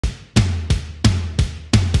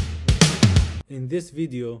In this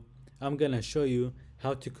video, I'm gonna show you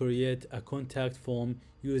how to create a contact form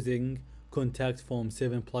using Contact Form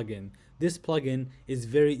 7 plugin. This plugin is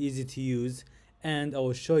very easy to use, and I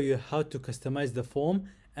will show you how to customize the form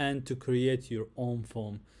and to create your own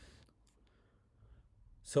form.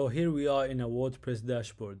 So here we are in a WordPress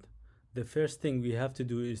dashboard. The first thing we have to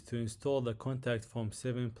do is to install the Contact Form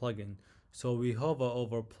 7 plugin. So we hover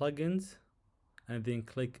over plugins and then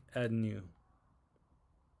click add new.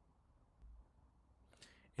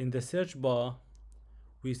 In the search bar,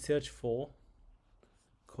 we search for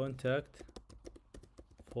Contact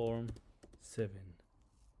Form 7.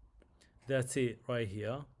 That's it right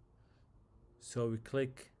here. So we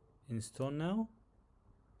click install now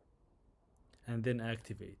and then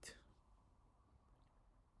activate.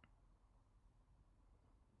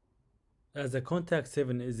 As the Contact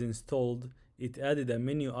 7 is installed, it added a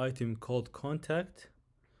menu item called Contact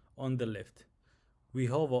on the left. We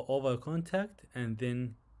hover over Contact and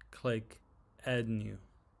then click add new.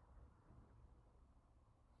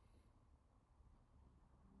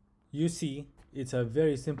 You see, it's a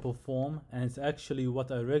very simple form, and it's actually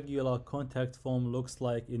what a regular contact form looks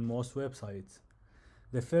like in most websites.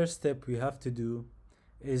 The first step we have to do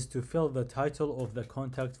is to fill the title of the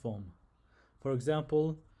contact form. For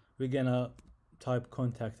example, we're gonna type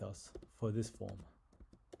contact us for this form.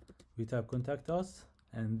 We type contact us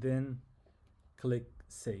and then click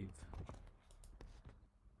save.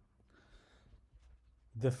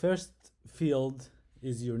 The first field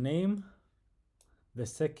is your name, the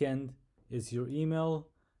second is your email,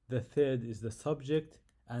 the third is the subject,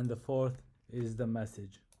 and the fourth is the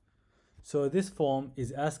message. So this form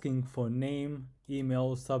is asking for name,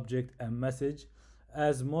 email, subject, and message,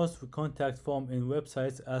 as most contact form in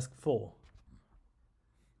websites ask for.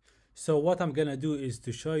 So what I'm gonna do is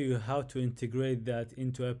to show you how to integrate that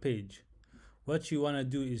into a page. What you wanna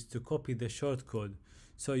do is to copy the shortcode.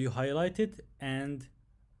 So you highlight it and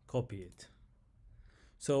copy it.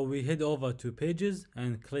 So we head over to pages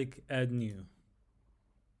and click add new.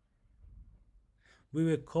 We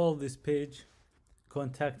will call this page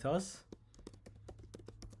contact us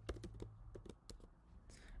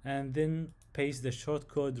and then paste the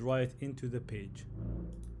shortcode right into the page,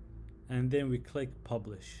 and then we click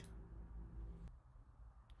publish.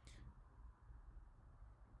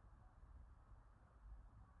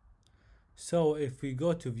 So if we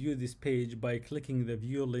go to view this page by clicking the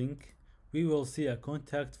view link, we will see a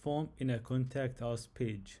contact form in a contact us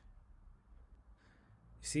page.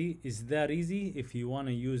 See, it's that easy if you want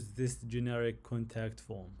to use this generic contact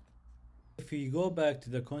form. If we go back to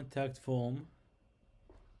the contact form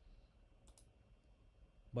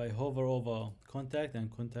by hover over contact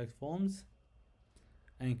and contact forms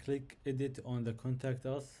and click edit on the contact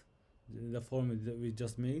us, the form that we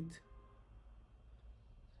just made,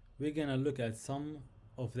 we're gonna look at some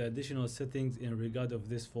of the additional settings in regard of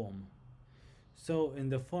this form. So in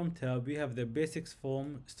the form tab, we have the basics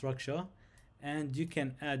form structure, and you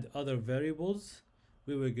can add other variables.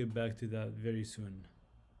 We will get back to that very soon.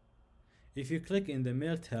 If you click in the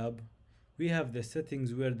mail tab, we have the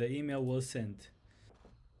settings where the email will send.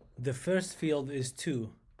 The first field is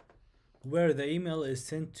to, where the email is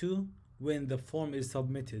sent to when the form is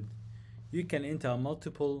submitted. You can enter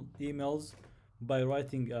multiple emails by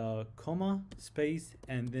writing a comma, space,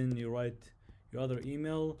 and then you write your other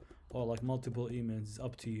email, or like multiple emails. It's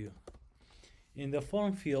up to you. In the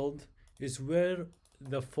form field is where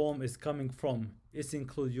the form is coming from. It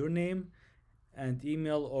includes your name and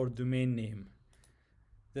email or domain name.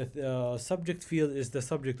 The subject field is the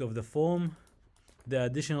subject of the form. The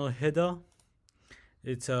additional header,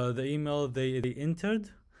 it's the email they entered,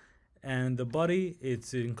 and the body,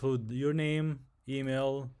 it's include your name,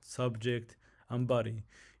 email, subject, and body.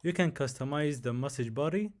 You can customize the message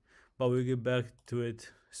body, but we'll get back to it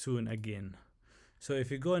soon again. So if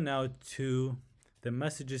you go now to the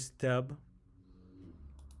messages tab,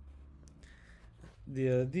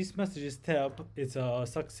 this messages tab, it's a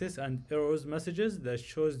success and errors messages that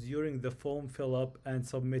shows during the form fill up and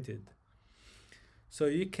submitted. So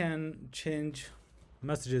you can change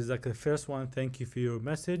messages, like the first one, thank you for your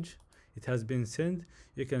message, it has been sent.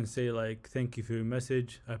 You can say like, thank you for your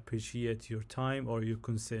message, I appreciate your time or your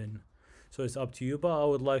concern. So it's up to you, but I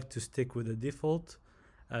would like to stick with the default,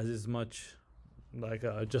 as is much like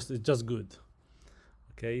it's just good.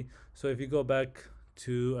 Okay, so if you go back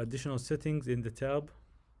to additional settings in the tab,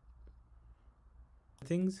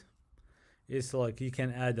 settings, it's like you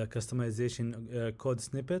can add a customization code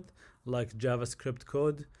snippet like JavaScript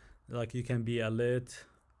code, like you can be alert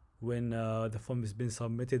when the form has been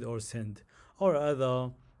submitted or sent, or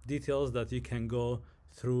other details that you can go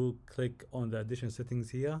through. Click on the additional settings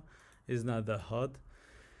here It's not that hard.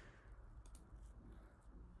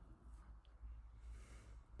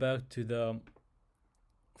 Back to the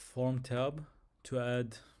form tab to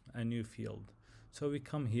add a new field. So we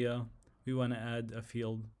come here, we want to add a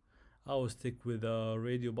field. I will stick with a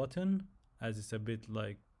radio button as it's a bit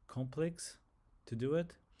like complex to do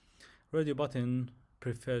it. Radio button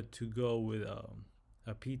prefer to go with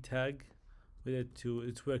a p tag with it to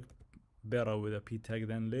it's work better with a p tag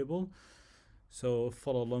than label. So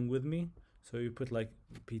follow along with me. So you put like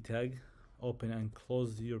p tag, open and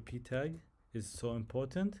close your p tag is so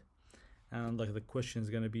important. And like the question is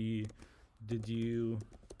gonna be, did you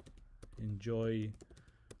enjoy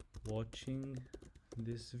watching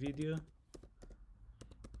this video?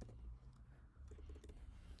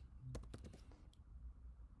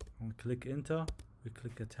 We click enter, we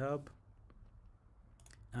click a tab,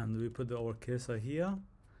 and we put our cursor here,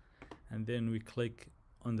 and then we click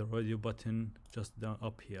on the radio button just down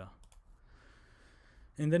up here.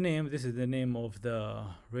 In the name, this is the name of the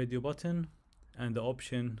radio button, and the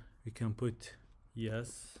option we can put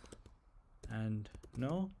yes and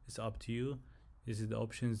no. It's up to you. This is the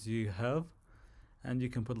options you have, and you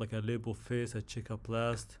can put like a label face, a checkup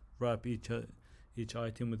last, wrap each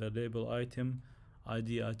item with a label item,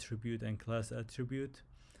 ID attribute and class attribute.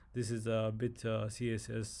 This is a bit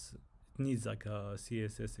CSS. It needs like a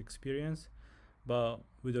CSS experience, but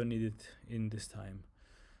we don't need it in this time.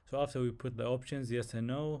 So after we put the options yes and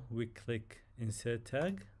no, we click insert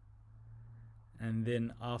tag, and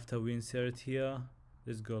then after we insert here,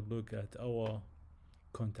 let's go look at our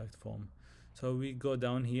contact form. So we go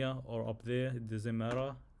down here or up there, it doesn't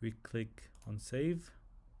matter. We click on save,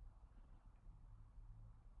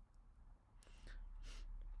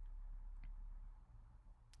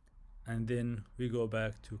 and then we go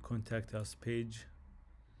back to contact us page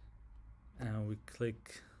and we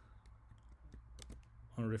click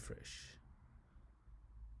on refresh.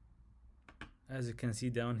 As you can see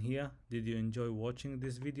down here, did you enjoy watching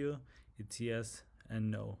this video? It's yes and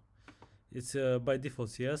no. It's by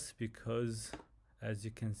default yes, because as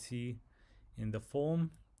you can see in the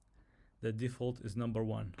form, the default is number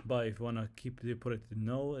 1. But if you want to keep the put it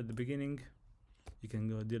no at the beginning, you can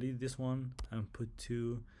go delete this one and put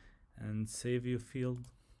 2 and save your field,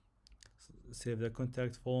 save the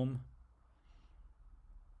contact form,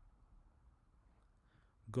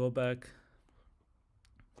 go back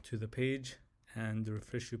to the page and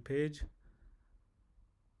refresh your page,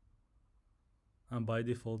 and by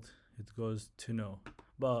default it goes to no,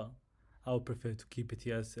 but I would prefer to keep it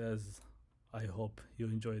yes, as I hope you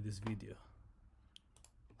enjoy this video.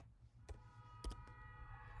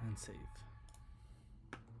 And save.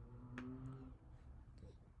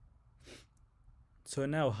 So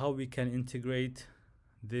now how we can integrate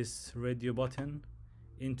this radio button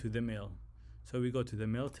into the mail. So we go to the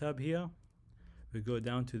mail tab here, we go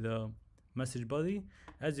down to the message body.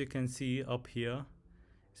 As you can see up here,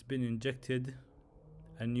 it's been injected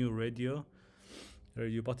a new radio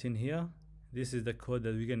button here. This is the code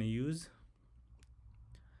that we're gonna use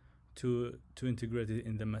to integrate it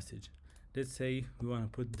in the message. Let's say we want to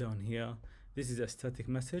put down here, this is a static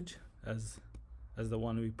message as the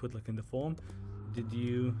one we put like in the form. Did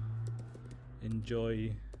you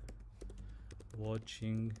enjoy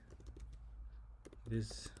watching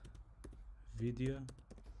this video?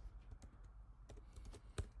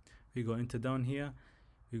 We go into down here,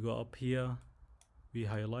 we go up here, we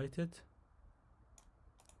highlight it,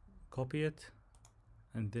 copy it,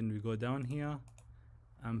 and then we go down here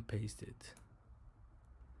and paste it.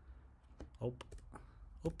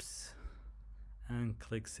 Oops, and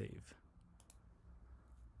click save.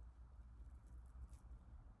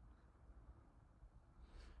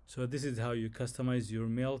 So this is how you customize your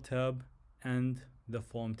mail tab and the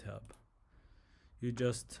form tab. You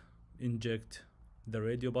just inject the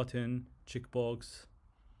radio button, checkbox,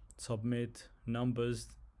 submit, numbers,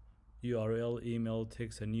 URL, email,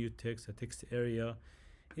 text, a new text, a text area.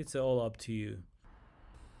 It's all up to you.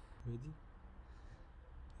 Ready?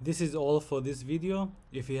 This is all for this video.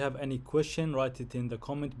 If you have any question, write it in the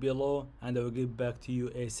comment below and I will get back to you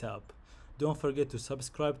ASAP. Don't forget to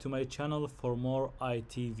subscribe to my channel for more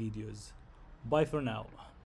IT videos. Bye for now.